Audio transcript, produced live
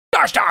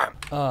This time!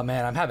 Oh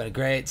man, I'm having a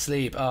great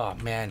sleep. Oh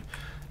man.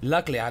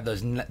 Luckily, I have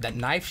that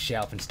knife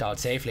shelf installed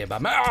safely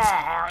above me.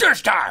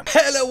 This time!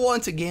 Hello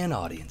once again,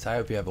 audience. I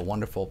hope you have a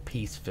wonderful,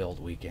 peace-filled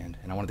weekend.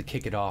 And I wanted to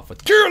kick it off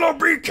with Kill or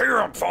be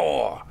killed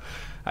for!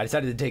 I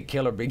decided to take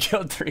Kill or Be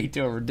Killed 3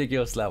 to a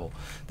ridiculous level.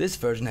 This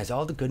version has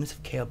all the goodness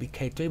of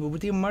KLBK 3, but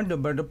with the amount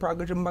of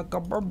progress of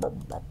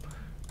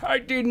I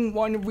didn't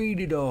want to read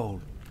it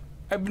all.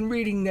 I've been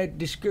reading that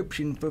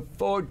description for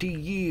 40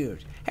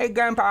 years. Hey,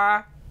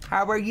 Grandpa,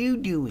 how are you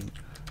doing?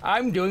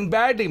 I'm doing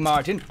badly,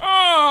 Martin.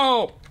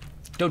 Oh!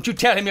 Don't you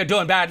tell him you're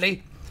doing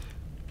badly.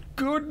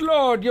 Good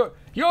Lord,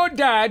 your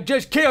dad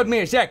just killed me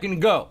a second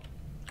ago.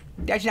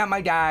 That's not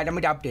my dad, I'm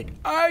adopted.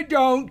 I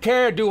don't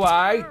care, do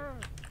I?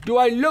 Do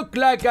I look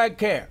like I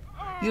care?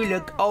 You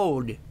look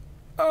old.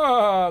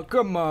 Oh,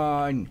 come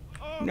on.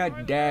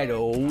 Not that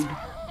old.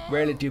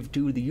 Relative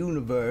to the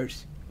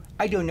universe.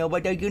 I don't know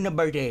what the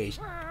universe is,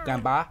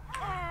 Grandpa.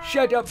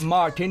 Shut up,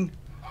 Martin.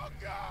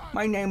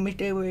 My name is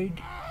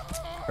David.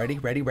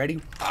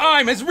 Ready?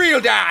 I'm his real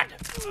dad!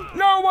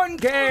 No one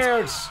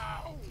cares!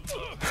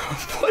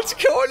 What's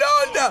going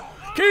on now?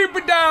 Keep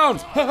it down!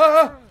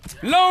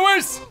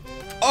 Lois!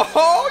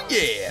 Oh,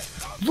 yeah!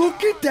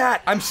 Look at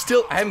that! I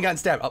haven't gotten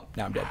stabbed. Oh,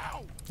 now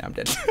I'm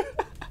dead.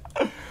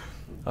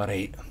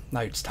 Alright, now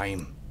it's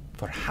time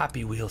for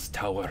Happy Wheels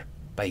Tower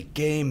by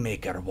Game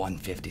Maker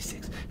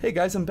 156. Hey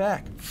guys, I'm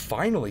back.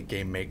 Finally,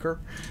 Game Maker.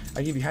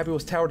 I give you Happy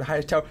Wheels Tower, the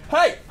highest tower.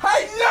 Hey,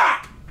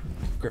 nah!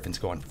 Griffin's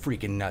going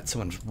freaking nuts.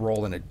 Someone's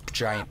rolling a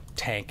giant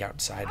tank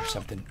outside or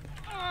something.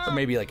 Or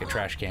maybe like a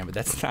trash can, but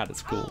that's not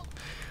as cool.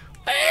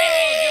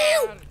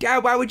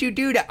 Dad, why would you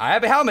do that? I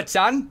have a helmet,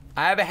 son.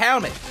 I have a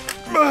helmet.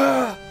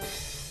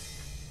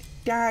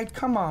 Dad,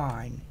 come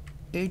on.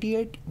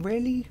 Idiot,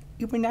 really?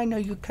 Even I know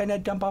you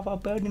cannot jump off a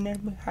building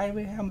and have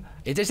a helmet.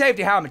 It's a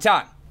safety helmet,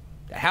 son.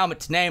 The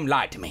helmet's name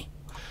lied to me.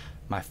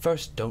 My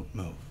first Don't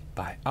Move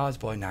by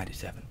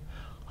Osboy97.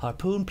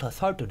 Harpoon plus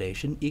heart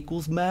donation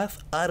equals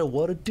math I don't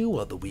want to do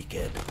on the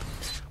weekend.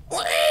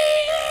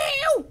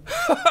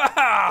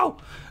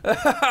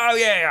 Oh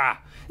yeah,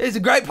 it's a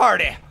great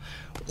party.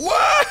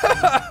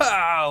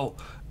 Whoa!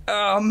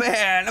 Oh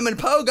man, I'm in a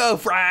Pogo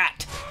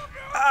frat.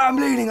 I'm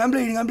bleeding.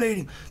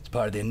 It's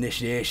part of the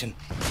initiation.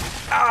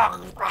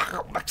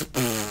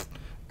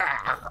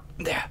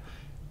 There,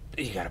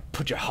 you gotta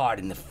put your heart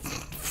in the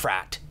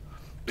frat.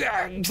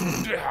 I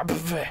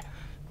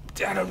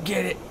don't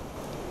get it.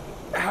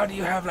 How do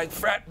you have like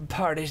frat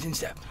parties and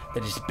stuff?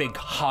 They're just big,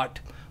 hot,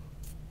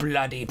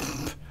 bloody.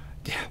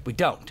 We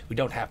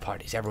don't have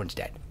parties. Everyone's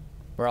dead.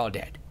 We're all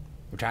dead.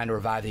 We're trying to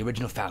revive the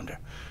original founder.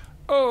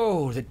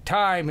 Oh, the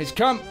time has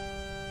come.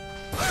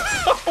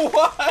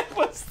 What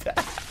was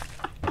that?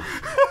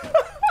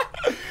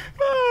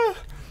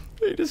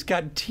 They just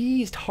got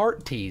teased,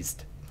 heart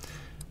teased.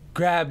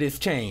 Grab this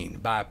chain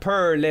by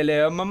Per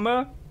Lily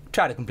Mama.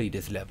 Try to complete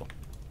this level.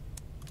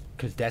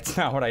 Because that's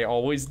not what I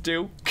always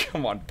do.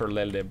 Come on, Per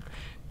Lily. Did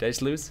I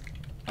just lose?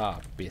 Ah,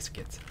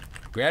 biscuits.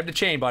 Grab the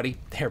chain, buddy.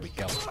 There we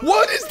go.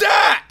 What is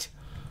that?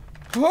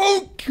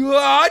 Oh,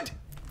 God.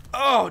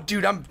 Oh,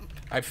 dude,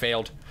 I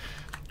failed.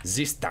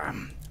 This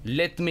time,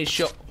 let me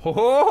show.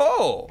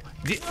 What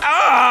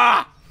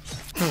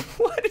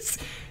is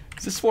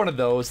this one of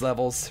those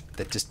levels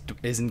that just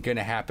isn't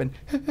gonna happen?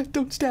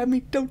 Don't stab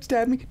me, don't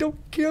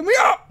kill me.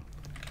 Oh!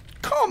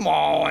 Come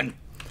on.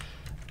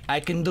 I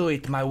can do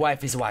it, my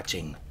wife is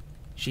watching.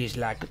 She's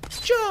like,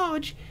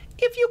 George,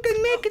 if you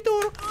can make it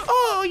or,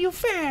 oh, you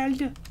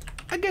failed.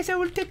 I guess I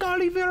will take all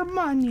of your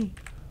money.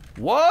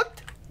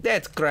 What?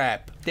 That's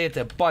crap. That's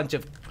a bunch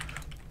of,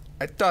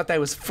 I thought I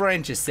was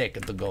French a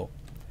second ago.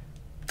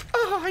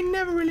 Oh, I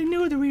never really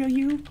knew the real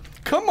you.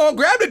 Come on,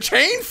 grab the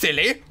chain,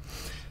 silly.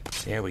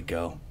 There we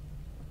go.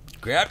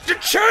 Grab the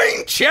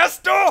chain,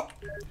 Chester!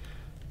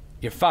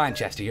 You're fine,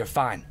 Chester, you're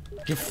fine.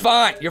 You're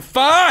fine!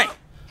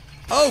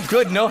 Oh,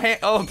 good, no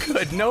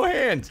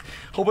hands.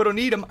 Hope I don't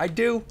need them. I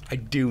do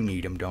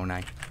need them, don't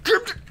I?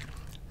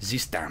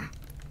 This time,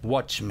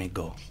 watch me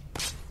go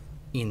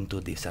into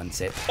the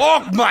sunset.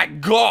 Oh my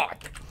God!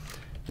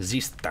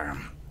 This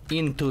time,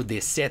 into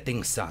the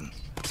setting sun.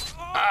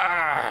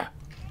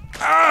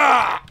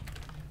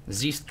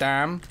 This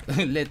time,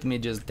 let me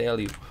just tell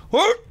you.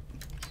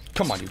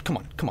 Come on, dude, come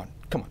on.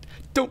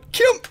 Don't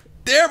kill me.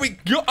 There we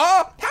go.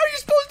 How are you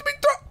supposed to be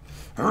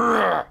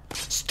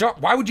Stop.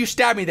 Why would you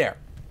stab me there?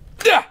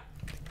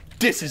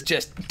 This is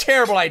just a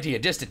terrible idea.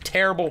 Just a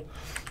terrible.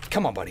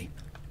 Come on, buddy.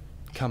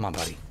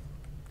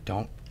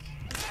 Don't.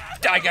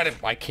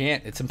 I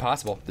can't. It's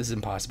impossible. This is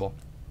impossible.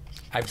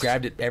 I've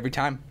grabbed it every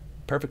time.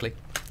 Perfectly.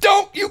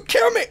 Don't you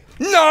kill me.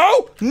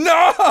 No. Come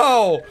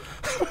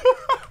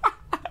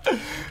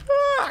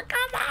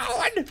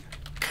on,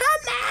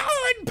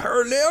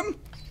 Perlim.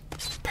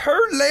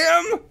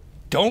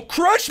 Don't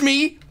crush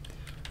me.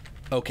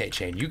 Okay,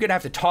 Chain, you're gonna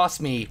have to toss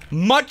me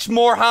much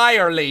more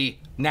higherly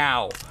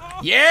now.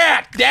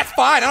 Yeah, that's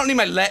fine. I don't need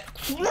my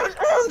My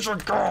arms are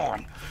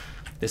gone.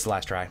 This is the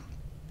last try.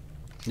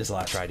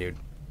 Dude.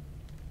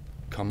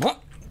 Come on.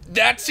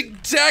 That's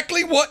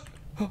exactly what.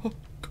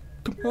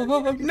 Come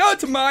on. No,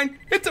 it's a mine.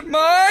 It's a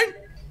mine.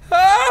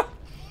 Ah!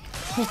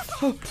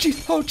 Oh,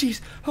 jeez. Oh,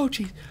 jeez. Oh,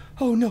 jeez.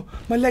 Oh, no.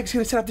 My leg's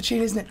gonna set off the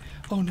chain, isn't it?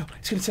 Oh, no.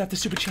 It's gonna set off the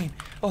super chain.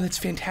 Oh, that's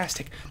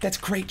fantastic. That's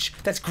great.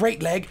 That's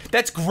great, leg.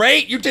 That's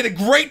great. You did a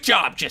great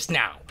job just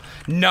now.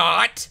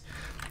 Not.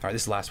 All right,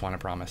 this is the last one, I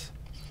promise.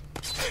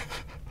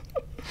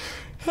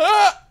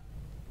 Ah!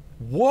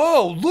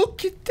 Whoa,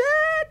 look at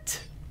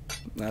that.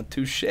 Not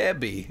too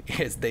shabby,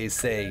 as they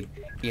say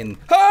in...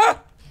 Ah!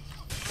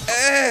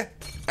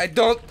 I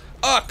don't...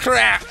 Oh,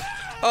 crap.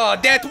 Oh,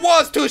 that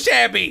was too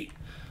shabby.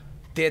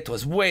 That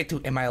was way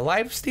too... Am I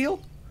alive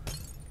still?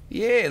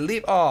 Yeah,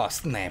 leave... Oh,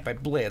 snap. I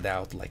bled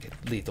out like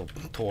a little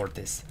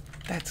tortoise.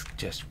 That's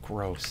just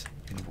gross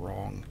and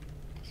wrong.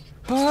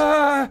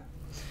 Ah!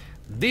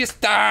 This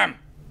time!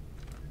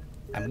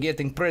 I'm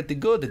getting pretty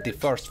good at the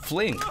first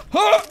fling.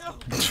 Ah!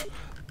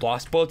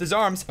 Lost both his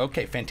arms.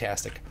 Okay,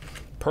 fantastic.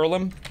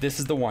 Perlim, this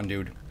is the one,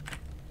 dude.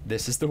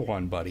 This is the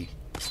one, buddy.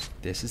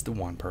 This is the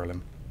one,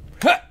 Perlim.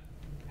 Ha!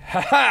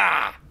 Ha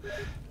ha!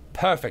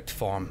 Perfect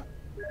form.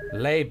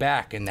 Lay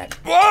back in that...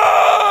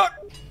 Oh!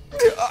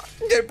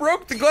 I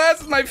broke the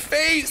glass in my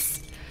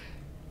face!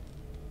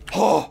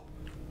 Oh!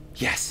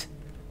 Yes.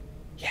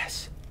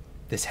 Yes.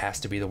 This has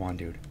to be the one,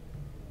 dude.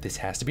 This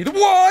has to be the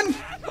one!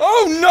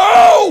 Oh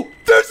no!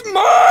 There's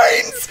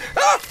mines!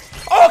 Ah!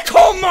 Oh,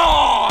 come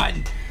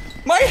on!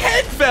 My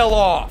head fell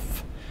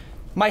off!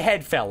 My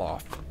head fell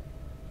off.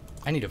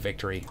 I need a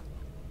victory.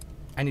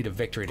 I need a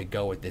victory to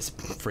go with this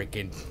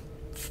freaking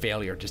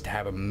failure, just to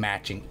have a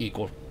matching,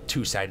 equal,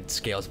 two-sided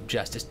scales of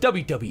justice.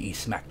 WWE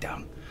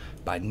SmackDown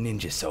by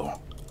Ninja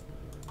Soul.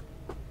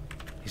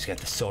 He's got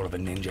the soul of a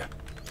ninja.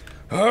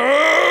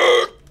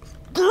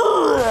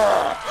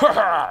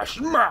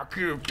 Smack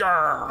you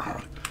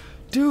down.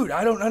 Dude,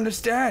 I don't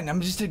understand. I'm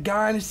just a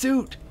guy in a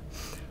suit.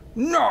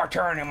 Not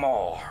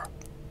anymore.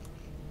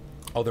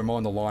 Oh, they're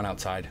mowing the lawn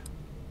outside.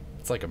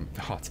 It's like a...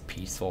 Oh, it's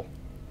peaceful.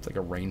 It's like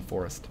a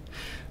rainforest.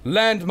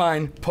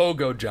 Landmine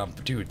Pogo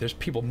Jump. Dude, there's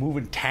people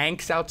moving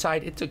tanks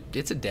outside. It's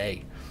a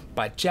day.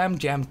 By Jam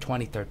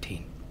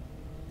 2013.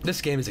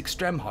 This game is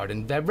extreme hard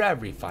and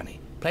very funny.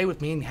 Play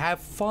with me and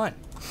have fun.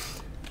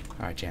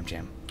 Alright,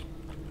 Jam.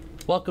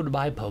 Welcome to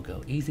my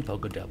Pogo. Easy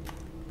Pogo Jump.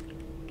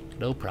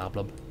 No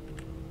problem.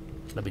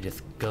 Let me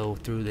just go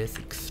through this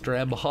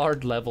extreme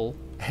hard level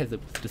as it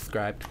was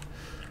described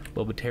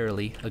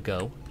momentarily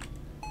ago.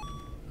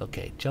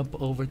 Okay, jump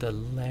over the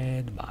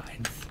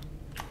landmines.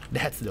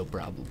 That's no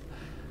problem.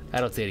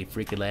 I don't see any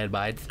freaking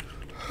landmines.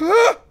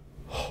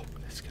 Oh,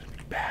 this is gonna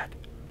be bad.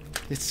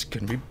 This is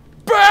gonna be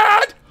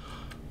bad!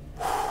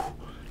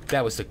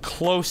 That was the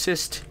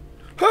closest.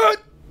 Go!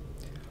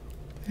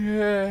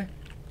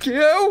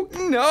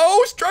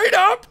 No! Straight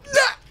up!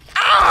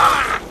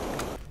 Ah!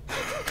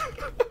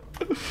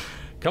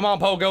 Come on,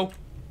 Pogo.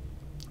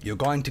 You're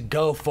going to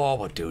go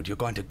forward, dude. You're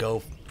going to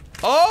go...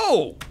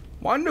 Oh!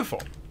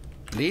 Wonderful.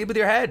 Lead with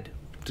your head.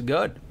 It's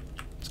good.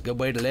 It's a good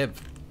way to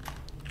live.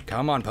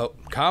 Come on,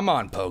 Come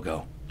on,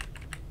 Pogo.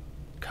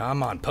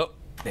 Come on,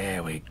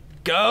 There we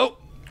go.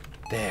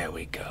 There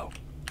we go.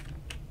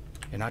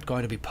 You're not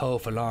going to be Po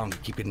for long.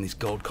 Keep getting these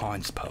gold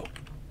coins, Po.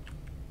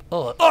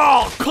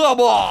 Oh,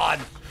 come on!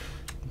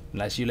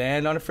 Unless you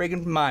land on a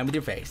friggin' mine with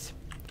your face.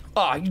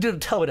 Oh, you didn't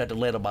tell me not to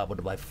land on mine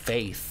with my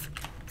face.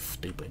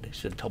 Stupid. You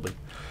should have told me.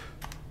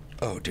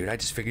 Oh, dude, I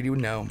just figured you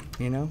would know,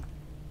 you know?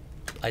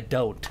 I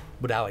don't,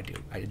 but now I do.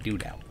 I do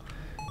now.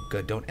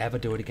 Good, don't ever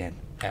do it again.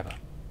 Ever.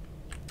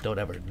 Don't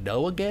ever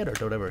know again, or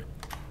don't ever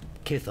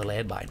kiss a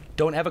landmine.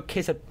 Don't ever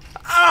kiss a...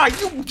 Ah,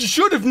 you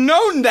should have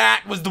known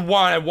that was the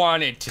one I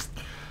wanted. Just...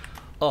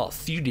 Oh,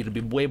 so you need to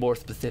be way more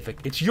specific.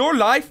 It's your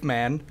life,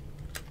 man.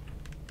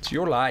 It's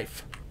your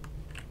life.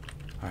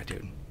 All right,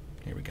 dude.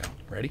 Here we go.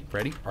 Ready?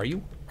 Ready? Are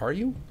you? Are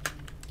you?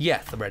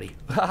 Yes, I'm ready.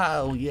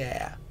 Oh,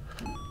 yeah.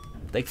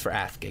 Thanks for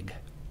asking.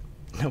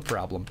 No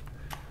problem.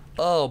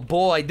 Oh,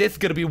 boy. This is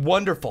going to be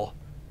wonderful.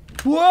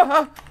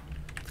 Whoa!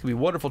 It's going to be a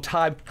wonderful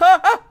time.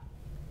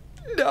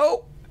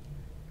 No.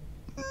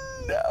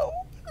 No.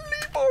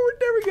 Lean forward.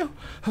 There we go.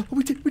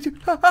 We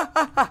did.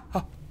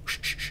 Oh,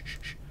 shh.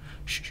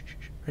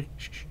 Ready?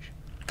 Shh.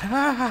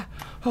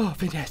 Oh,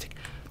 fantastic.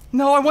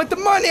 No, I want the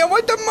money. I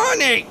want the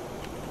money.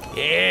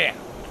 Yeah.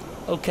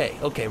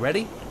 Okay,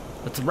 ready?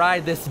 Let's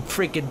ride this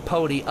freaking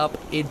pony up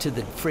into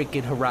the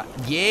freaking horizon.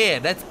 Yeah,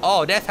 that's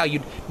how you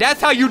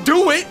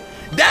do it.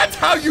 That's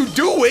how you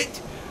do it.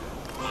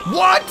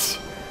 What?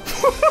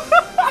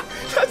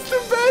 That's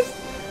the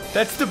best.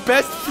 That's the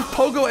best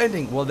Pogo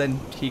ending. Well, then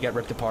he got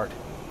ripped apart.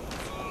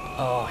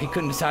 Oh, he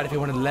couldn't decide if he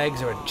wanted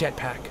legs or a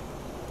jetpack.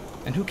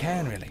 And who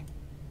can, really?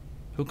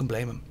 Who can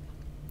blame him?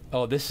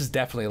 Oh, this is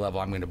definitely a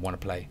level I'm going to want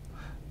to play.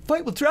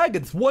 Fight with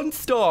dragons, 1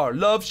 star.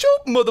 Love, shoot,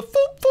 mother,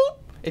 foop, foop.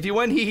 If you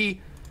win,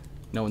 hee.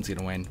 No one's going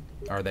to win,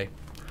 are they?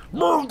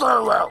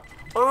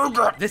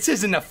 This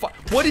isn't a fight.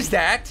 What is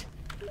that?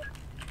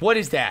 What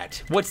is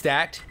that? What's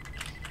that?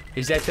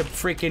 Is that the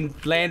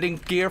freaking landing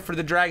gear for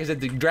the dragon? Is that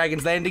the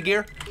dragon's landing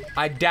gear?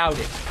 I doubt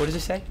it. What does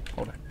it say?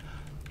 Hold on.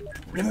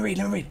 Let me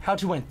read. How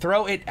to win.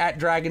 Throw it at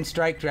dragon,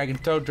 strike dragon,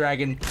 throw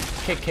dragon,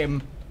 kick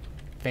him,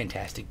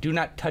 Fantastic. Do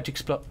not touch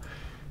explode.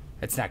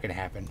 That's not gonna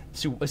happen.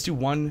 So let's do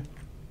one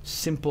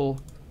simple.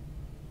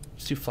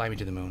 Let's do fly me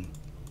to the moon.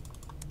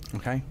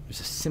 Okay? There's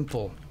a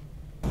simple.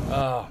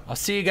 Oh, I'll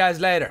see you guys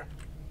later.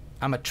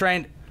 I'm a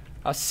trained.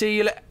 I'll see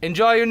you.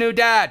 Enjoy your new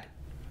dad.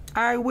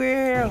 I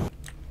will.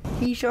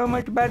 He's so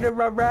much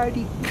better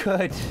already.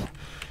 Good.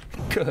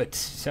 Good,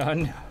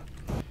 son.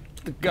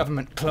 The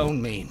government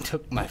cloned me and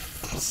took my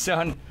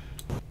son.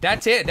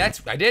 That's it.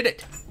 I did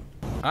it.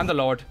 I'm the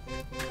Lord.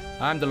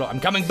 I'm the Lord. I'm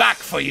coming back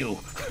for you.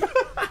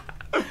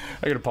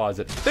 I gotta pause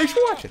it. Thanks for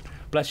watching.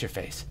 Bless your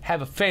face.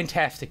 Have a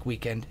fantastic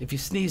weekend. If you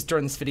sneezed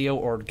during this video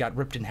or got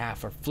ripped in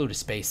half or flew to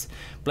space,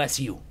 bless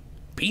you.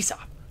 Peace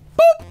out.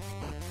 Boop.